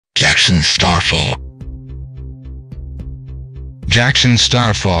Jaxon Starfall. Jaxon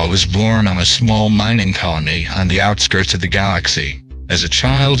Starfall was born on a small mining colony on the outskirts of the galaxy. As a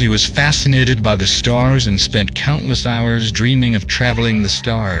child, he was fascinated by the stars and spent countless hours dreaming of traveling the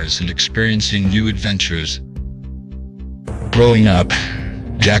stars and experiencing new adventures. Growing up,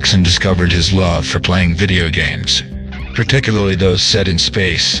 Jaxon discovered his love for playing video games, particularly those set in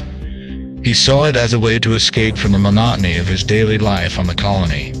space. He saw it as a way to escape from the monotony of his daily life on the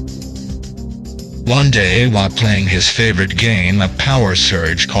colony. One day, while playing his favorite game, a power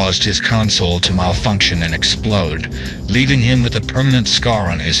surge caused his console to malfunction and explode, leaving him with a permanent scar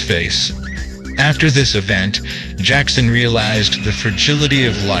on his face. After this event, Jaxon realized the fragility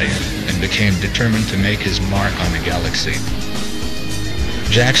of life and became determined to make his mark on the galaxy.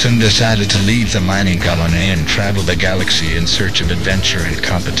 Jaxon decided to leave the mining colony and travel the galaxy in search of adventure and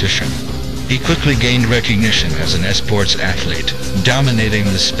competition. He quickly gained recognition as an esports athlete, dominating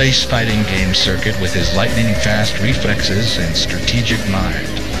the space fighting game circuit with his lightning-fast reflexes and strategic mind.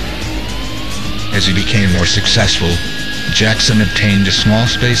 As he became more successful, Jaxon obtained a small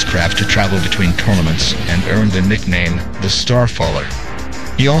spacecraft to travel between tournaments and earned the nickname the Starfaller.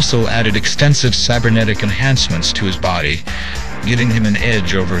 He also added extensive cybernetic enhancements to his body, giving him an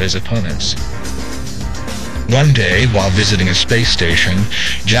edge over his opponents. One day, while visiting a space station,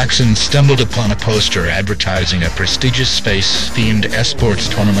 Jaxon stumbled upon a poster advertising a prestigious space-themed esports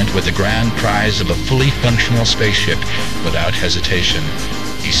tournament with the grand prize of a fully functional spaceship. Without hesitation,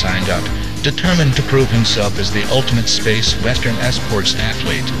 he signed up, determined to prove himself as the ultimate space Western esports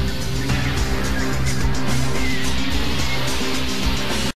athlete.